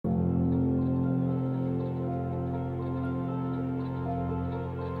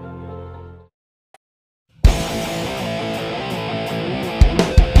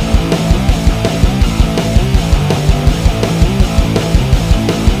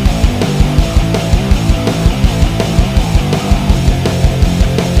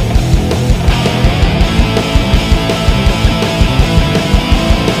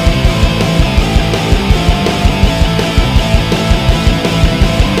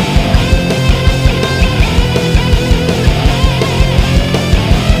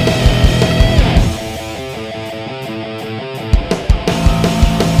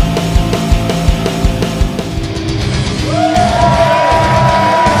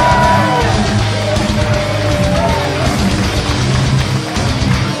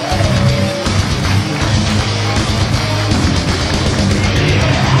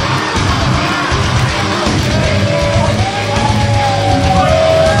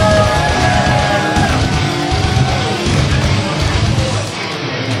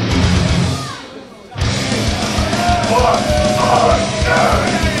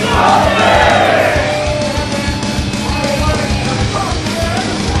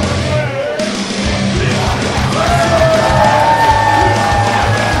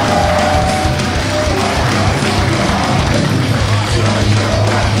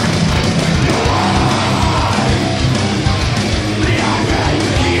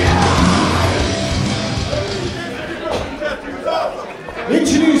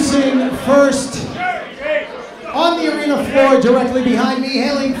directly behind me,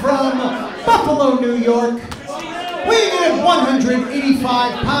 hailing from Buffalo, New York, weighing in at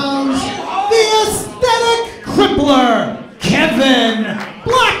 185 pounds, the aesthetic crippler, Kevin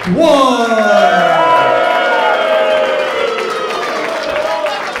Blackwood.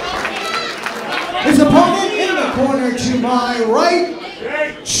 His opponent in the corner to my right,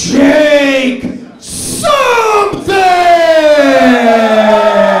 Jake Something!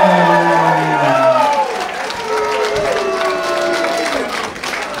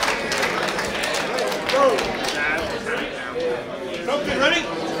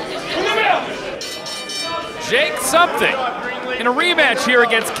 Jake Something in a rematch here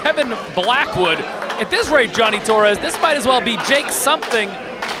against Kevin Blackwood. At this rate, Johnny Torres, this might as well be Jake Something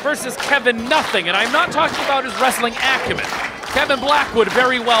versus Kevin Nothing, and I'm not talking about his wrestling acumen. Kevin Blackwood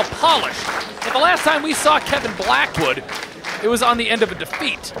very well polished, but the last time we saw Kevin Blackwood, it was on the end of a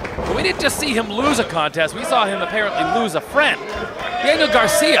defeat. But we didn't just see him lose a contest, we saw him apparently lose a friend. Daniel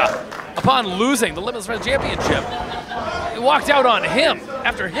Garcia, upon losing the Limitless Championship, walked out on him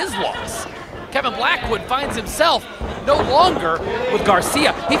after his loss. Kevin Blackwood finds himself no longer with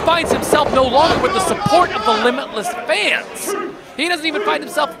Garcia. He finds himself no longer with the support of the Limitless fans. He doesn't even find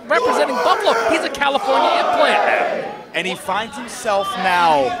himself representing Buffalo. He's a California implant now. And he finds himself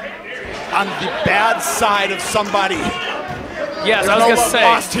now on the bad side of somebody. Yes, I was going to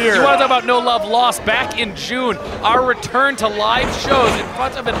say, you want to talk about no love lost? Back in June, our return to live shows in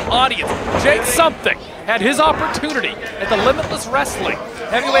front of an audience. Jake Something had his opportunity at the Limitless Wrestling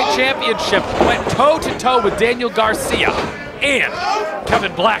Heavyweight Championship, went toe-to-toe with Daniel Garcia and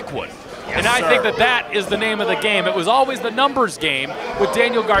Kevin Blackwood. Yes, and I think that that is the name of the game. It was always the numbers game with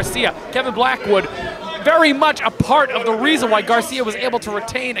Daniel Garcia. Kevin Blackwood, very much a part of the reason why Garcia was able to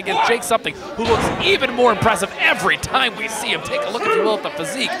retain against Jake Something, who looks even more impressive every time we see him. Take a look, if you will, at the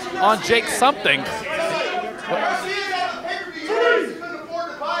physique on Jake Something.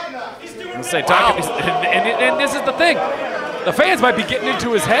 And this is the thing. The fans might be getting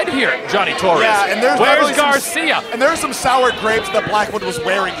into his head here, Johnny Torres. Yeah, and where's Garcia? And there's some sour grapes that Blackwood was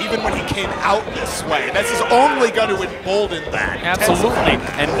wearing even when he came out this way. This is only going to embolden that. Absolutely.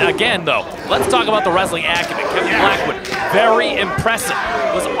 And again, though, let's talk about the wrestling acumen. Kevin Blackwood, very impressive.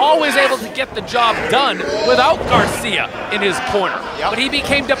 Was always able to get the job done without Garcia in his corner. But he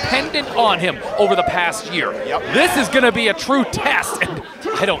became dependent on him over the past year. This is going to be a true test, and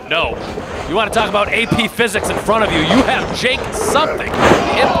I don't know. You want to talk about AP physics in front of you, you have Jake Something,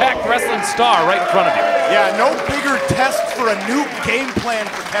 Impact Wrestling star right in front of you. Yeah, no bigger test for a new game plan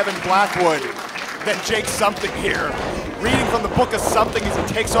for Kevin Blackwood than Jake Something here. Reading from the book of Something as he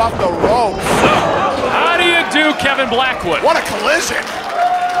takes off the ropes. So, how do you do, Kevin Blackwood? What a collision.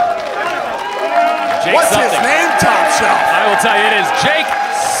 Jake What's Something. his name, Top Shelf? I will tell you, it is Jake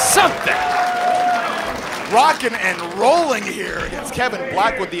Something. Rocking and rolling here against Kevin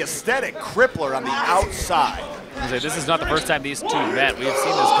Blackwood, the aesthetic crippler on the outside. This is not the first time these two met. We have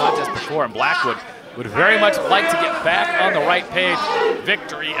seen this contest before, and Blackwood would very much like to get back on the right page.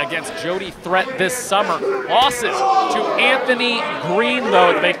 Victory against Jody Threat this summer. Losses to Anthony Green,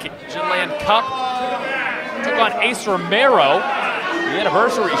 though, at the Midland Cup. Took on Ace Romero, the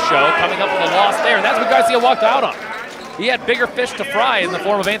anniversary show, coming up with a loss there, and that's what Garcia walked out on. He had bigger fish to fry in the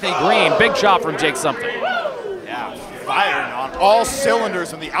form of Anthony Green. Big shot from Jake Something. Yeah, firing on all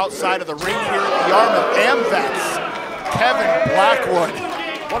cylinders on the outside of the ring here at the Yarmouth AmVets. Kevin Blackwood,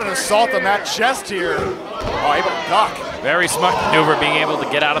 what an assault on that chest here. Oh, able to duck. Very smart maneuver, being able to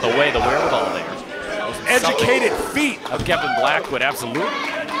get out of the way, the wherewithal there. Educated feet of Kevin Blackwood, absolutely.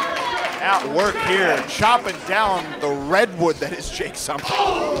 At work here, chopping down the redwood that is Jake Something.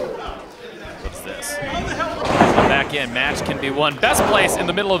 What's this? Come back in, match can be won. Best place in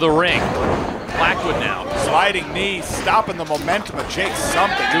the middle of the ring. Blackwood now. Sliding knee, stopping the momentum of Jake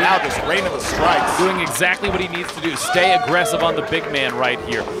Something. Now just raining the strikes. Doing exactly what he needs to do. Stay aggressive on the big man right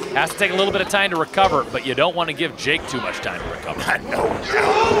here. Has to take a little bit of time to recover, but you don't want to give Jake too much time to recover. No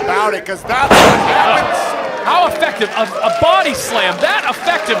doubt about it, because that's what happens. How effective, a body slam, that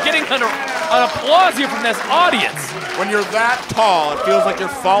effective, getting an applause here from this audience. When you're that tall, it feels like you're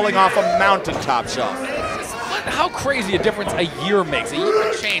falling off a mountaintop, Shelf. How crazy a difference a year makes. A year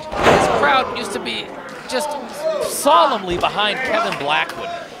of change. This crowd used to be just solemnly behind Kevin Blackwood.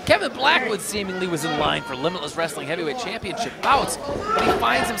 Kevin Blackwood seemingly was in line for Limitless Wrestling Heavyweight Championship bouts, but he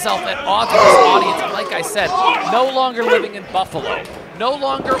finds himself at odds with his audience, and like I said, no longer living in Buffalo. No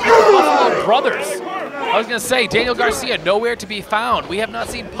longer with the Buffalo Brothers. I was going to say, Daniel Garcia, nowhere to be found. We have not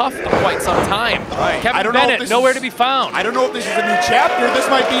seen Puff in quite some time. Right. Kevin Bennett, nowhere to be found. I don't know if this is a new chapter. This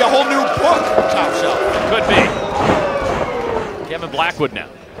might be a whole new book, Top Shelf. Could be. Kevin Blackwood now.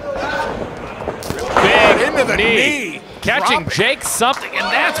 Big into the knee. catching Jake something, and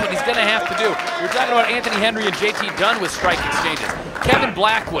that's what he's going to have to do. We're talking about Anthony Henry and JT Dunn with strike exchanges. Kevin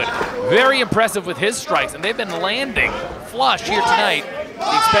Blackwood, very impressive with his strikes, and they've been landing flush here tonight at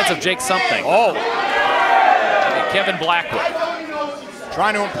the expense of Jake something. Oh. Kevin Blackwood.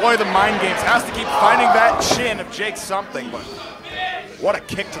 Trying to employ the mind games, has to keep finding that chin of Jake something, but what a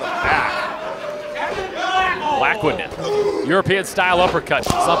kick to the back. Blackwood, European-style uppercut,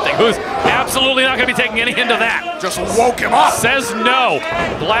 something who's absolutely not going to be taking any into that. Just woke him up. Says no.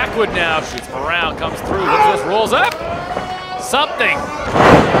 Blackwood now shoots him around, comes through, looks at this, rolls up. Something.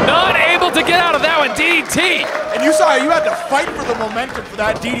 Not able to get out of that one, DDT. And you saw you had to fight for the momentum for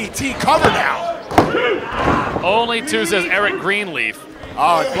that DDT cover now. Only two, says Eric Greenleaf.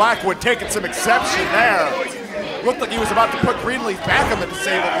 Oh, Blackwood taking some exception there. Looked like he was about to put Greenleaf back on the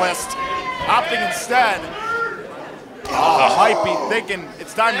disabled list. Opting instead. Oh, might be thinking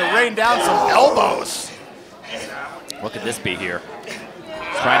it's time to rain down some elbows. What could this be here? He's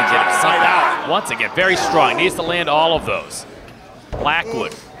trying to get it something out. Once again, very strong. Needs to land all of those.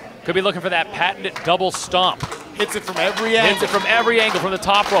 Blackwood could be looking for that patented double stomp. Hits it from every angle. Hits it from every angle, from the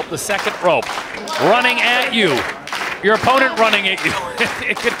top rope, the second rope. Running at you. Your opponent running at you.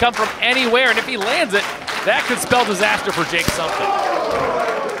 It could come from anywhere, and if he lands it, that could spell disaster for Jake something.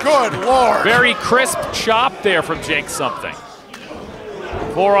 Good Lord. Very crisp chop there from Jake something.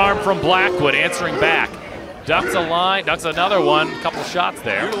 Forearm from Blackwood answering back. Ducks a line, ducks another one, couple shots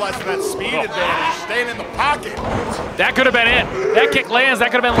there. Utilizing that speed advantage, staying in the pocket. That could have been it. That kick lands,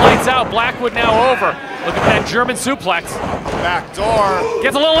 that could have been lights out. Blackwood now over. Look at that German suplex. Back door.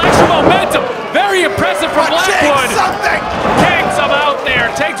 Gets a little extra momentum. Very impressive from Blackwood. Something. Takes him out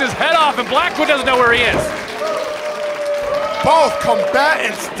there, takes his head off, and Blackwood doesn't know where he is. Both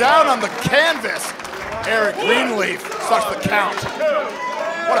combatants down on the canvas. Eric Greenleaf starts the count.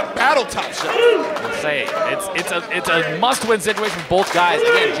 What a battle top shot. I'll say it's a must-win situation for both guys.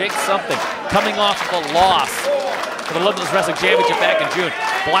 Again, Jake something coming off of a loss for the Limitless Wrestling Championship back in June.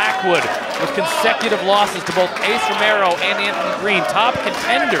 Blackwood with consecutive losses to both Ace Romero and Anthony Green, top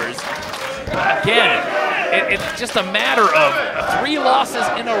contenders. Again, it's just a matter of 3 losses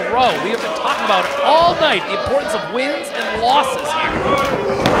in a row. We have been talking about all night the importance of wins and losses here.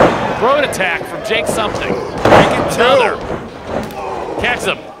 Throat attack from Jake something. Another. Catches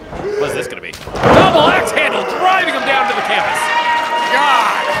him. What's this gonna be? Double axe handle, driving him down to the canvas.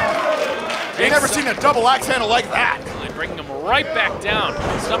 God! I've never seen a double axe handle like that. Bringing him right back down.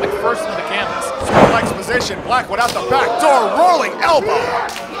 Stomach first into the canvas. Suplex position. Blackwood out the back door, rolling elbow.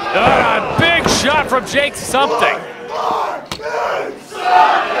 A big shot from Jake something.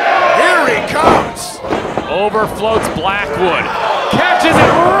 Here he comes. Overfloats Blackwood. Catches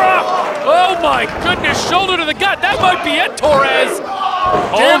it rough. Oh my goodness, shoulder to the gut. That might be it, Torres.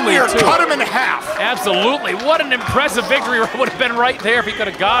 Damn near Only 2. cut him in half. Absolutely. What an impressive victory would have been right there if he could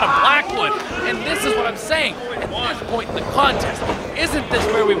have got him. Blackwood. And this is what I'm saying. At this point in the contest, isn't this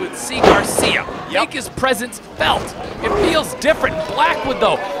where we would see Garcia make his presence felt? It feels different in Blackwood,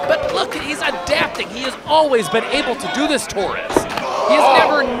 though. But look, he's adapting. He has always been able to do this, Torres. He has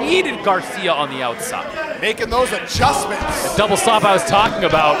never needed Garcia on the outside. Making those adjustments. The double stop I was talking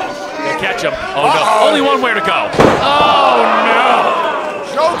about. He'll catch him. Oh, no. Only one way to go. Oh, no.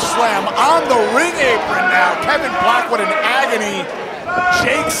 Choke slam on the ring apron now. Kevin Blackwood in agony.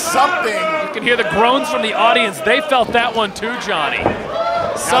 Jake something. You can hear the groans from the audience. They felt that one too, Johnny.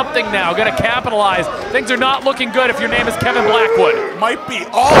 Something now, gonna capitalize. Things are not looking good if your name is Kevin Blackwood. Might be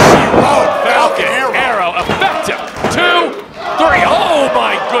all she wrote. Falcon arrow, effective. 2, 3, oh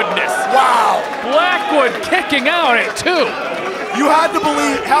my goodness. Wow. Blackwood kicking out at 2. You have to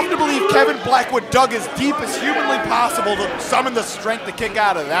believe Kevin Blackwood dug as deep as humanly possible to summon the strength to kick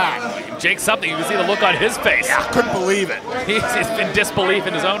out of that. Jake something, you can see the look on his face. Yeah, couldn't believe it. He's in disbelief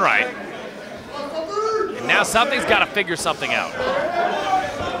in his own right. And now something's got to figure something out.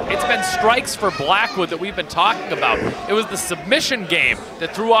 It's been strikes for Blackwood that we've been talking about. It was the submission game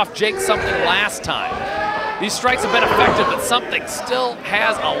that threw off Jake something last time. These strikes have been effective, but something still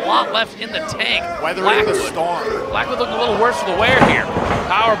has a lot left in the tank. Weathering the storm. Blackwood looking a little worse for the wear here.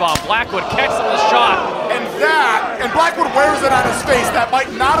 Powerbomb, Blackwood catches him with a shot. And Blackwood wears it on his face. That might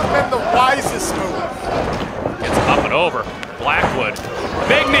not have been the wisest move. Gets up and over. Blackwood,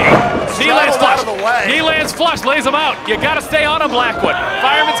 big knee. He lands flush. He lands flush, lays him out. You gotta stay on him, Blackwood.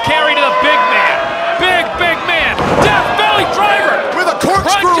 Fireman's carry to the big man. Big man. Death belly driver. With a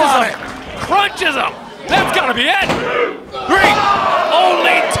corkscrew on it. Crunches him. That's gotta be it. 3,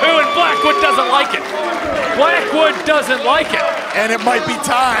 only 2, and Blackwood doesn't like it. Blackwood doesn't like it. And it might be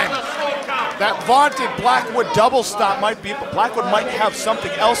time. That vaunted Blackwood double stomp might be, but Blackwood might have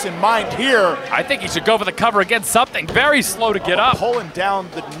something else in mind here. I think he should go for the cover against something. Very slow to get up. Pulling down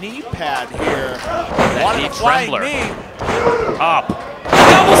the knee pad here. That knee trembler. Knee. Up.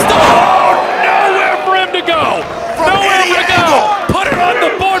 Double stomp! Oh, nowhere for him to go. Nowhere to go. Put it on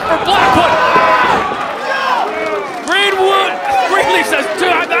the board for Blackwood. Greenleaf says,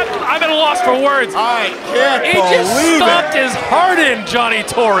 dude, I'm at a loss for words. I can't believe it. He just stomped his heart in, Johnny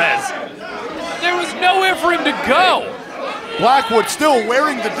Torres. There was nowhere for him to go. Blackwood still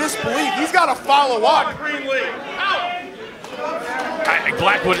wearing the disbelief. He's got to follow up.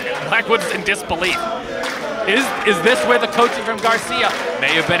 Blackwood's in disbelief. Is this where the coaching from Garcia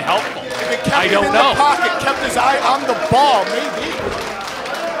may have been helpful? I don't know. The pocket, kept his eye on the ball, maybe.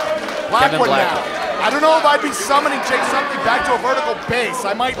 Blackwood now. I don't know if I'd be summoning Jake something back to a vertical base.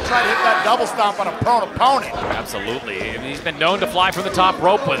 I might try to hit that double stomp on a prone opponent. Absolutely. I mean, he's been known to fly from the top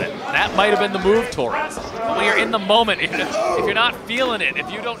rope with it. That might have been the move, Torres. But when you're in the moment, if you're not feeling it,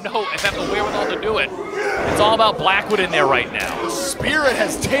 if you don't know, if you have the wherewithal to do it, it's all about Blackwood in there right now. The spirit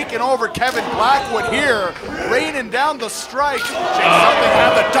has taken over Kevin Blackwood here, raining down the strikes. Jake something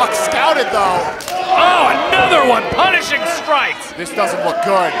had the duck scouted, though. Oh, another one, punishing strikes. This doesn't look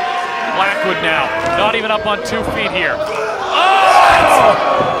good. Blackwood now, not even up on 2 feet here. Oh!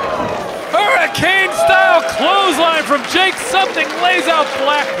 Hurricane-style clothesline from Jake Something lays out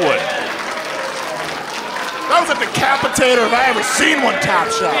Blackwood. That was a decapitator if I ever seen one, Top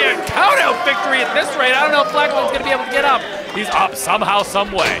Shot. Yeah, count-out victory at this rate. I don't know if Blackwood's going to be able to get up. He's up somehow,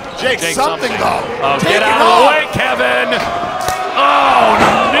 some way. Jake Something, though. Oh, get out of the way, Kevin. Oh,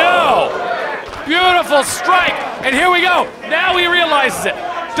 no. Beautiful strike. And here we go. Now he realizes it.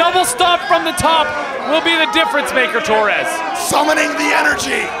 Double stomp from the top will be the difference maker, Torres. Summoning the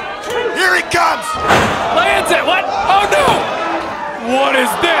energy. Here he comes. Lands it. What? Oh, no. What is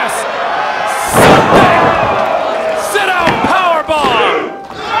this? Something. Sit-out powerbomb.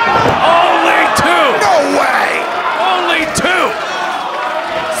 Only 2. No way. Only 2.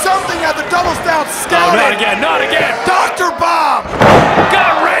 Something at the double stomp scouting. Oh, not again. Not again. Dr. Bomb.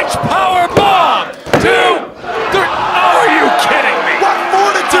 Gut wrench powerbomb. 2, 3. Oh, are you kidding me? What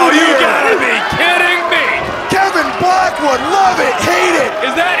fortitude you here? Gotta be kidding me! Kevin Blackwood, love it, hate it!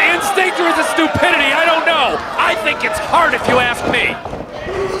 Is that instinct or is it stupidity? I don't know. I think it's hard if you ask me.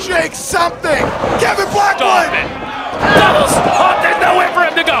 Jake Something! Kevin Blackwood! Stop it. Double stop, there's nowhere for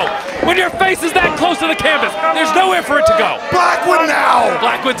him to go. When your face is that close to the canvas, there's nowhere for it to go. Blackwood now!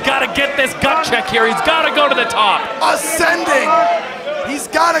 Blackwood's gotta get this gut check here. He's gotta go to the top. Ascending! He's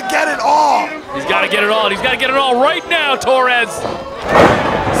gotta get it all! He's gotta get it all. He's gotta get it all right now, Torres.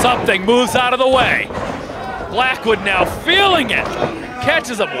 Something moves out of the way. Blackwood now feeling it.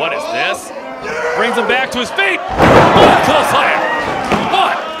 Catches him. What is this? Brings him back to his feet. Close line.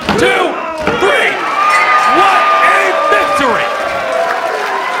 1, 2, 3. What a victory!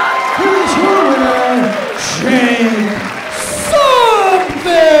 Who's your winner? Jake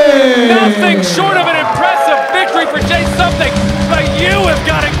Something! Nothing short of an impressive victory for Jake Something. But you have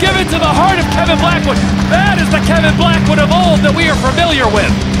got to give it to the heart of Kevin Blackwood. That is the Kevin Blackwood of old that we are familiar with.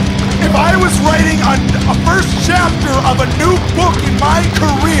 If I was writing a first chapter of a new book in my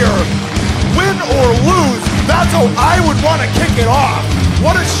career, win or lose, that's how I would want to kick it off.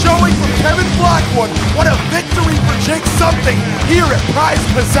 What a showing from Kevin Blackwood. What a victory for Jake Something here at Prize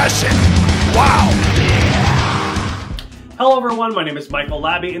Possession. Wow. Hello everyone, my name is Michael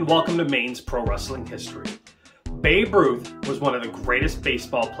Labby and welcome to Maine's Pro Wrestling History. Babe Ruth was one of the greatest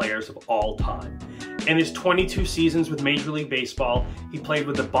baseball players of all time. In his 22 seasons with Major League Baseball, he played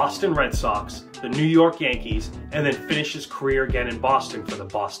with the Boston Red Sox, the New York Yankees, and then finished his career again in Boston for the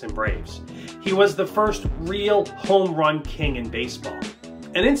Boston Braves. He was the first real home run king in baseball.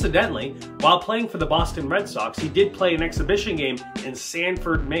 And incidentally, while playing for the Boston Red Sox, he did play an exhibition game in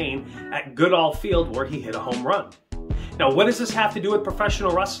Sanford, Maine at Goodall Field where he hit a home run. Now, what does this have to do with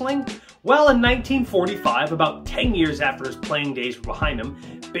professional wrestling? Well, in 1945, about 10 years after his playing days were behind him,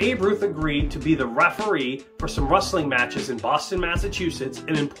 Babe Ruth agreed to be the referee for some wrestling matches in Boston, Massachusetts,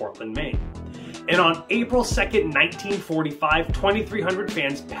 and in Portland, Maine. And on April 2nd, 1945, 2,300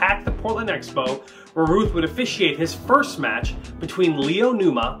 fans packed the Portland Expo, where Ruth would officiate his first match between Leo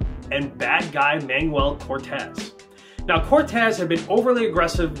Numa and bad guy Manuel Cortez. Now, Cortez had been overly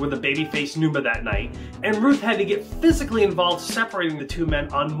aggressive with the babyface Numa that night, and Ruth had to get physically involved separating the two men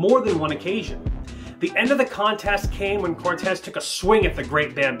on more than one occasion. The end of the contest came when Cortez took a swing at the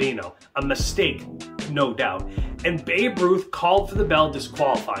Great Bambino, a mistake, no doubt, and Babe Ruth called for the bell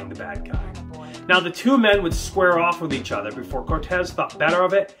disqualifying the bad guy. Now, the two men would square off with each other before Cortez thought better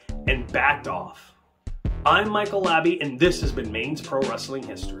of it and backed off. I'm Michael Labby, and this has been Maine's Pro Wrestling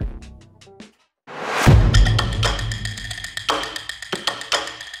History.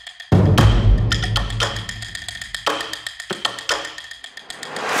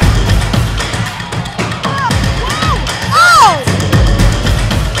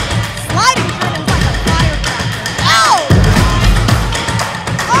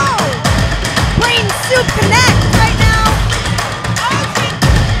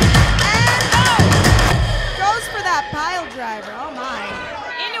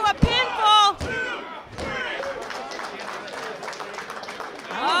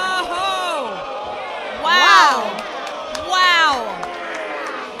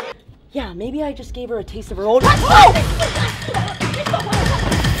 maybe I just gave her a taste of her old.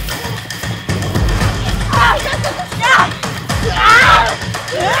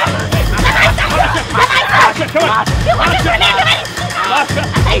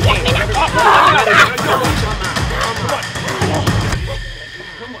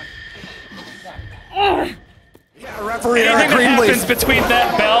 Referee Anything Eric that Greenleaf. happens between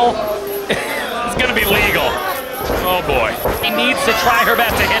that bell is going to be legal. Oh boy. He needs to try her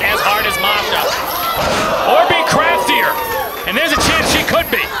best to hit as hard as Masha. Or be craftier. And there's a chance she could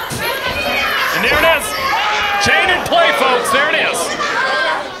be. And there it is. Chain in play, folks. There it is.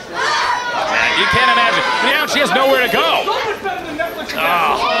 You can't imagine. Yeah, she has nowhere to go.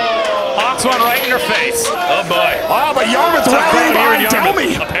 Oh. Hawks one right in her face. Oh boy. Oh, but Yarmouth rallying behind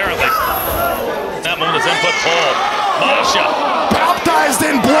Delmy. Apparently. That one was input pull. Masha. Baptized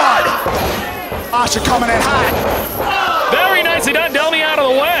in blood. Masha coming in hot. Very nicely done. Delmy out of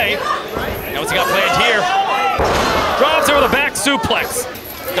the way. Now what's he got planned here? Drops her with a back suplex.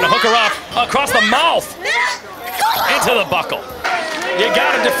 Gonna hook her up across the mouth. Into the buckle. You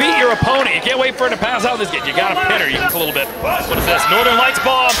gotta defeat your opponent. You can't wait for her to pass out this game. You gotta pin her. You can a little bit. What is this? Northern Lights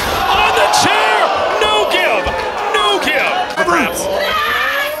bomb on the chair. No give. No give. Perhaps.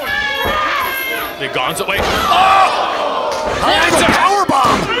 The gauntlet way. Oh! It's a power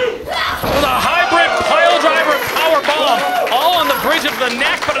bomb. With a hybrid pile driver power bomb, all on the bridge of the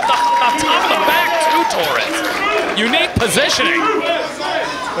neck, but at the top of the back too, Torres. Unique positioning.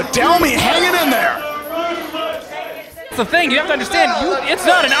 But Delmy hanging in there. That's the thing, you have to understand, it's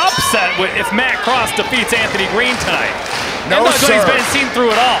not an upset if Matt Cross defeats Anthony Green tonight. No, sir. He's been seen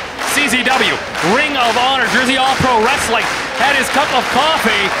through it all. CZW, Ring of Honor, Jersey All-Pro Wrestling, had his cup of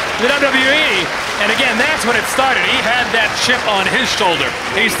coffee, the WWE, and again, that's when it started. He had that chip on his shoulder,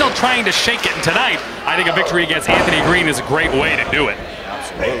 and he's still trying to shake it, and tonight, I think a victory against Anthony Green is a great way to do it.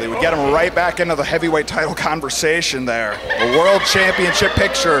 Absolutely, we get him right back into the heavyweight title conversation there. The World Championship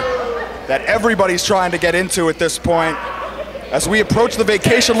picture that everybody's trying to get into at this point. As we approach the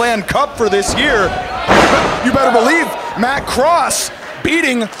Vacation Land Cup for this year, you better believe Matt Cross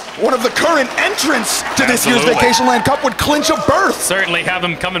beating one of the current entrants to this year's Vacation Land Cup would clinch a berth. Certainly have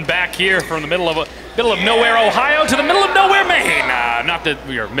him coming back here from the middle of nowhere, Ohio, to the middle of nowhere, Maine. Not that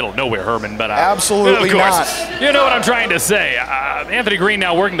we are middle of nowhere, Herman, but absolutely of course, not. You know what I'm trying to say. Anthony Green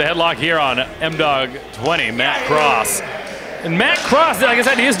now working the headlock here on M-Dog 20, Matt Cross. And Matt Cross, like I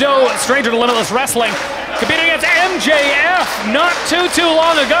said, he is no stranger to Limitless Wrestling, competing against MJF not too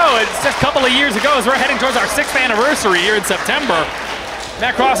long ago. It's just a couple of years ago as we're heading towards our 6th anniversary here in September.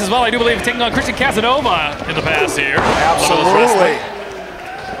 Matt Cross as well, I do believe, taking on Christian Casanova in the past year. Absolutely.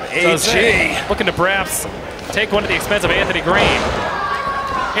 AG. Looking to perhaps take one at the expense of Anthony Green.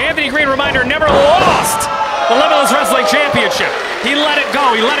 Anthony Green, reminder, never lost the Limitless Wrestling Championship. He let it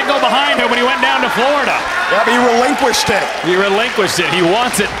go. He let it go behind him when he went down to Florida. Yeah, but he relinquished it. He relinquished it. He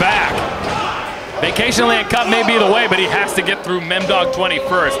wants it back. Vacation Land Cup may be the way, but he has to get through M-Dog 20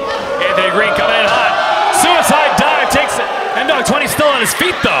 first. Anthony Green coming in hot. Suicide dive takes it. M-Dog 20 still on his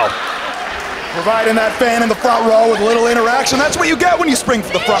feet, though. Providing that fan in the front row with a little interaction. That's what you get when you spring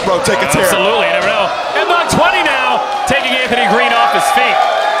for the front row tickets here. Absolutely, you never know. M-Dog 20 now taking Anthony Green off his feet.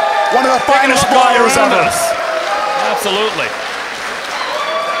 One of the finest flyers ever. Absolutely.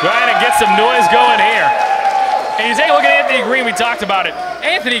 Trying to get some noise going here. And you take a look at Anthony Green, we talked about it.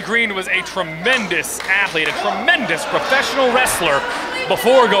 Anthony Green was a tremendous athlete, a tremendous professional wrestler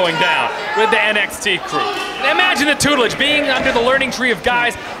before going down with the NXT crew. Imagine the tutelage, being under the learning tree of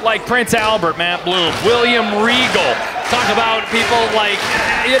guys like Prince Albert, Matt Bloom, William Regal. Talk about people like,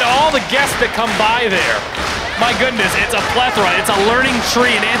 all the guests that come by there. My goodness, it's a plethora, it's a learning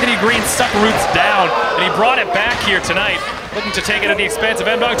tree, and Anthony Green stuck roots down, and he brought it back here tonight, looking to take it at the expense of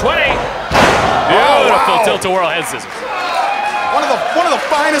M-Dog 20. Beautiful tilt-a-whirl head scissors. One of the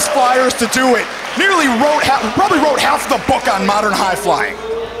finest flyers to do it. Nearly probably wrote half the book on modern high flying.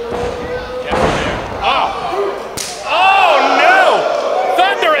 Oh no!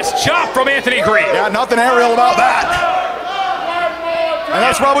 Thunderous chop from Anthony Green. Yeah, nothing aerial about that. And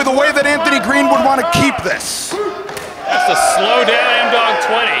that's probably the way that Anthony Green would want to keep this. Has to slow down M-Dog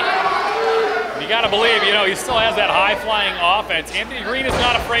 20. You gotta believe, he still has that high-flying offense. Anthony Green is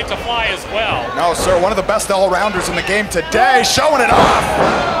not afraid to fly as well. No, sir, one of the best all-rounders in the game today, showing it off.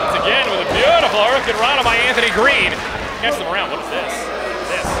 Once again, with a beautiful hurricane rana by Anthony Green. Catch them around, what is this?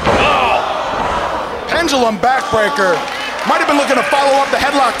 Oh! Pendulum backbreaker. Might have been looking to follow up the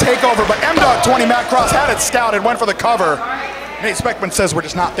headlock takeover, but M-Dog 20, Matt Cross had it scouted, went for the cover. Nate Speckman says we're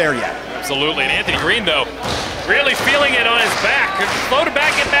just not there yet. Absolutely, and Anthony Green, though, really feeling it on his back. Slow to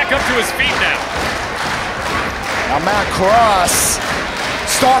back, get back up to his feet now. Now Matt Cross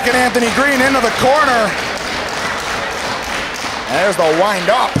stalking Anthony Green into the corner. There's the wind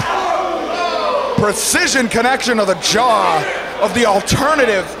up. Precision connection of the jaw of the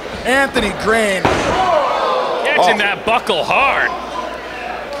alternative Anthony Green. Catching that buckle hard.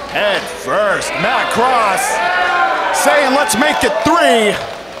 Head first. Matt Cross saying, let's make it 3.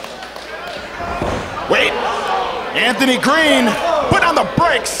 Wait. Anthony Green put on the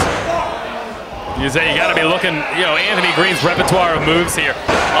brakes. You say you got to be looking, Anthony Green's repertoire of moves here.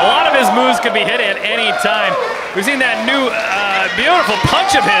 A lot of his moves could be hit at any time. We've seen that new beautiful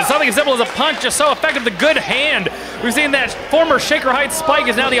punch of his, something as simple as a punch, just so effective, the good hand. We've seen that former Shaker Heights spike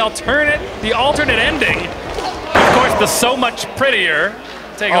is now the alternate ending. Of course, the so much prettier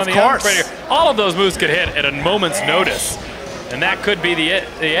take on the unprettier. All of those moves could hit at a moment's notice. And that could be the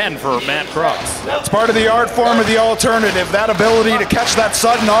end for Matt Cross. That's part of the art form of the alternative, that ability to catch that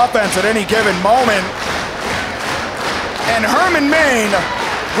sudden offense at any given moment. And Herman Maine,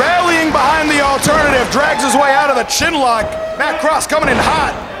 rallying behind the alternative, drags his way out of the chin lock. Matt Cross coming in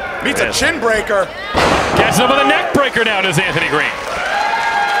hot, meets a chin breaker. Catches up with a neck breaker now, does Anthony Green.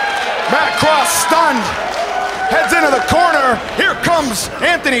 Matt Cross stunned. Heads into the corner. Here comes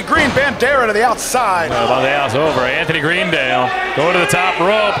Anthony Green. Bandera to the outside. Well, the house over. Anthony Greendale going to the top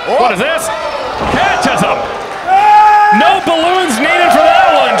rope. Oh. What is this? Catches him. No balloons needed for that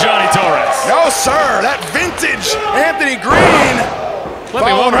one, Johnny Torres. No, sir. That vintage Anthony Green.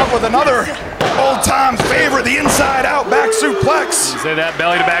 Following up with another old-time favorite, the inside-out back suplex. You say that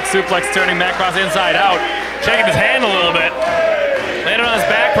belly-to-back suplex turning Matt Cross inside out. Shaking his hand a little bit. Landed on his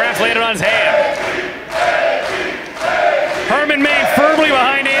back, perhaps landed on his hand. Herman Maine firmly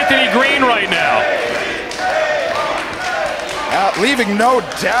behind Anthony Green right now. Leaving no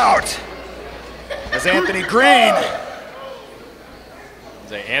doubt as Anthony Green.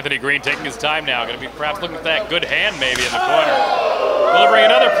 Anthony Green taking his time now. Going to be perhaps looking at that good hand maybe in the corner. Delivering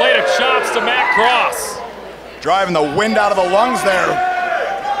another plate of chops to Matt Cross. Driving the wind out of the lungs there.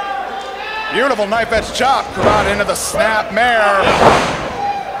 Beautiful knife edge chop provided into the snap mare.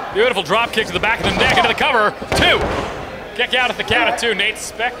 Beautiful drop kick to the back of the neck into the cover. 2. Kick out at the count of 2, Nate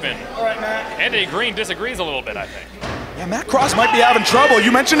Speckman. All right, Matt. Anthony Green disagrees a little bit, I think. Yeah, Matt Cross might be having trouble.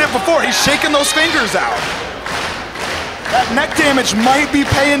 You mentioned it before. He's shaking those fingers out. That neck damage might be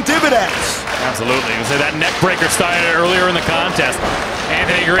paying dividends. Absolutely. You say that neck breaker started earlier in the contest.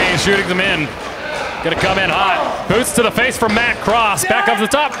 Anthony Green shooting them in. Gonna come in hot. Boots to the face from Matt Cross. Back up to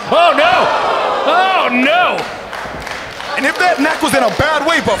the top. Oh, no! Oh, no! And if that neck was in a bad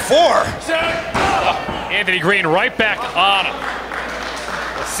way before. Anthony Green right back on him.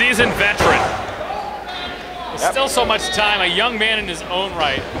 A seasoned veteran. There's still so much time, a young man in his own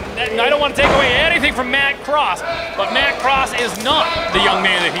right. And I don't want to take away anything from Matt Cross, but Matt Cross is not the young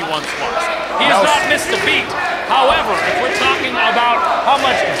man that he once was. He has not missed a beat. However, if we're talking about how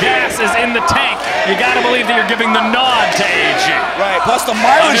much gas is in the tank, you got to believe that you're giving the nod to AG. Right, plus the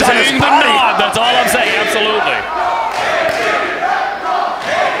mileage on his body. The nod, that's all I'm saying, absolutely.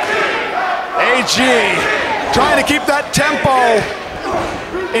 AG trying to keep that tempo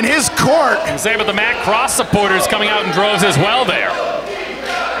in his court. And say about the Matt Cross supporters coming out in droves as well there.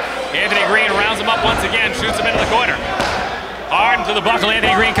 Anthony Green rounds him up once again, shoots him into the corner. Hard into the buckle,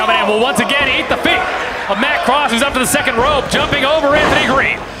 Anthony Green coming in. Will once again eat the feet of Matt Cross, who's up to the second rope, jumping over Anthony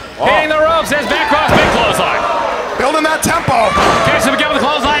Green. Hitting the ropes as Matt Cross, big clothesline. Building that tempo. Catches him again with the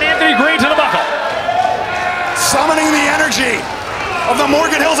clothesline, Anthony Green to the buckle. Summoning the energy of the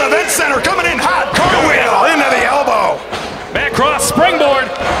Morgan Hills Event Center, coming in hot, cartwheel into the elbow. Matt Cross springboard,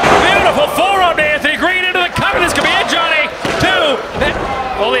 beautiful forearm to Anthony Green into the cover. This could be it, Johnny. 2,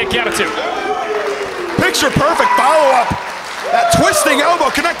 only a count of 2. Picture perfect follow-up. That twisting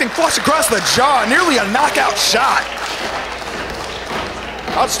elbow connecting flush across the jaw, nearly a knockout shot.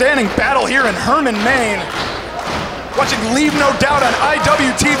 Outstanding battle here in Herman, Maine. Watching Leave No Doubt on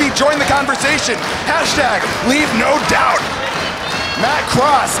IWTV. Join the conversation. Hashtag Leave No Doubt. Matt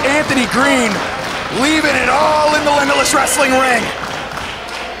Cross, Anthony Green, leaving it all in the Limitless Wrestling ring.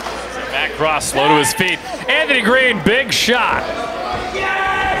 Matt Cross slow to his feet. Anthony Green, big shot.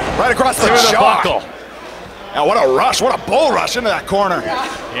 Right across the jaw. Buckle. Now what a rush, what a bull rush into that corner.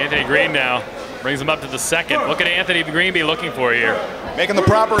 Anthony Green now brings him up to the second. Look at Anthony Green be looking for here. Making the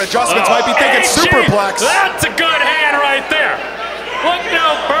proper adjustments, might be thinking superplex. That's a good hand right there. Look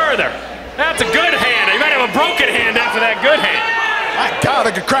no further. That's a good hand. He might have a broken hand after that good hand. My God,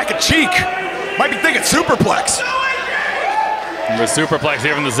 I could crack a cheek. Might be thinking superplex. The superplex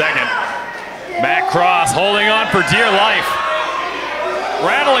here from the second. Matt Cross holding on for dear life.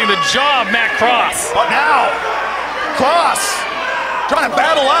 Rattling the jaw of Matt Cross. But now, Cross trying to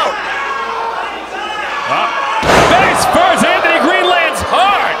battle out. Face first, Anthony Green lands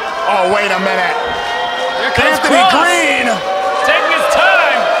hard. Oh, wait a minute. Here comes Anthony Cross. Green. Taking his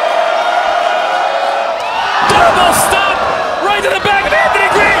time. Double stop. Right to the back of Anthony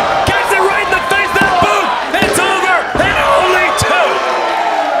Green. Gets it right in the face. That boot. It's over. And only two.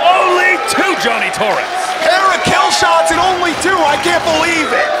 Only two, Johnny Torres. Pair of kill shots and only two. I can't believe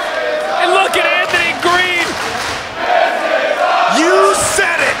it. And look at Anthony Green. You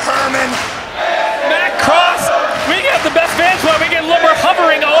said it, Herman. Matt Cross. We get the best vantage point. We get Lumber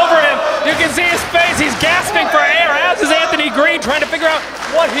hovering over him. You can see his face. He's gasping for air. As is Anthony Green trying to figure out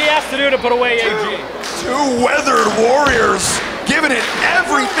what he has to do to put away AG. Two weathered warriors giving it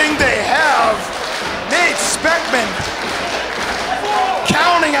everything they have. Nate Speckman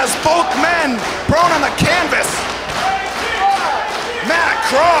counting as both men prone on the canvas. Matt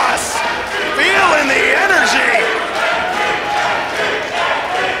Cross feeling the energy.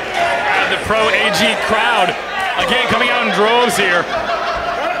 And the pro AG crowd again coming out in droves here.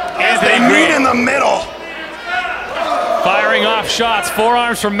 As they meet in the middle. Firing off shots,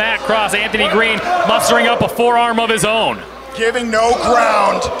 forearms from Matt Cross. Anthony Green mustering up a forearm of his own. Giving no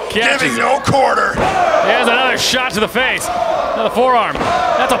ground, Catches giving it. no quarter. There's another shot to the face. Another forearm.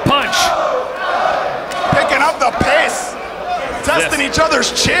 That's a punch. Picking up the pace, testing each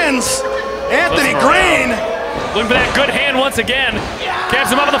other's chins. Anthony Green. Looking for that good hand once again.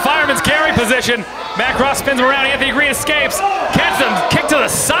 Catches him up in the fireman's carry position. Matt Cross spins him around. Anthony Green escapes. Catches him. Kick to the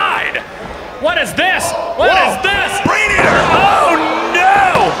side. What is this? What is this? Brain eater. Oh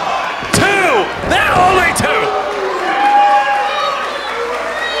no! Two. That only two.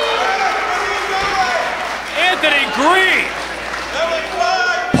 Anthony Green.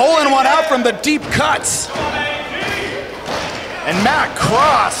 Pulling one out from the deep cuts. And Matt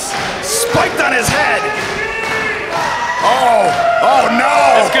Cross spiked on his head. Oh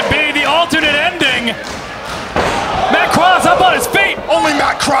no! This could be the alternate ending. Matt Cross up on his feet. Only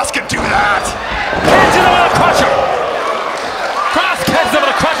Matt Cross can do that. Catches him with a crusher. Cross catches him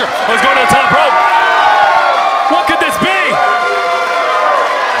with a crusher. Oh, he's going to the top rope. What could this be?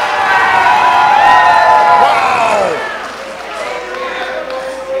 Wow!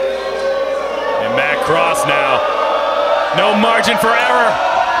 And Matt Cross now. No margin for error.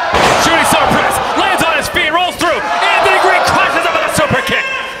 Shooting star press. Lands on his feet. Rolls through. Anthony Green crushes him with a super kick.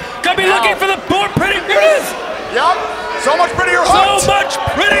 Gonna be looking for the more pretty. Here it is. Yep. So much prettier hooked. So much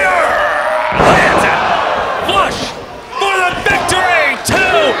prettier. Lands it. Flush for the victory. 2,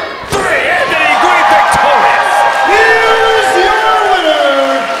 3. Anthony Green victorious. Here's your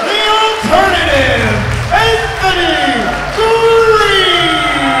winner, the alternative, Anthony Green!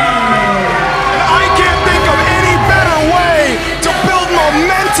 I can't think of any better way to build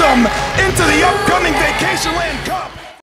momentum into the upcoming vacation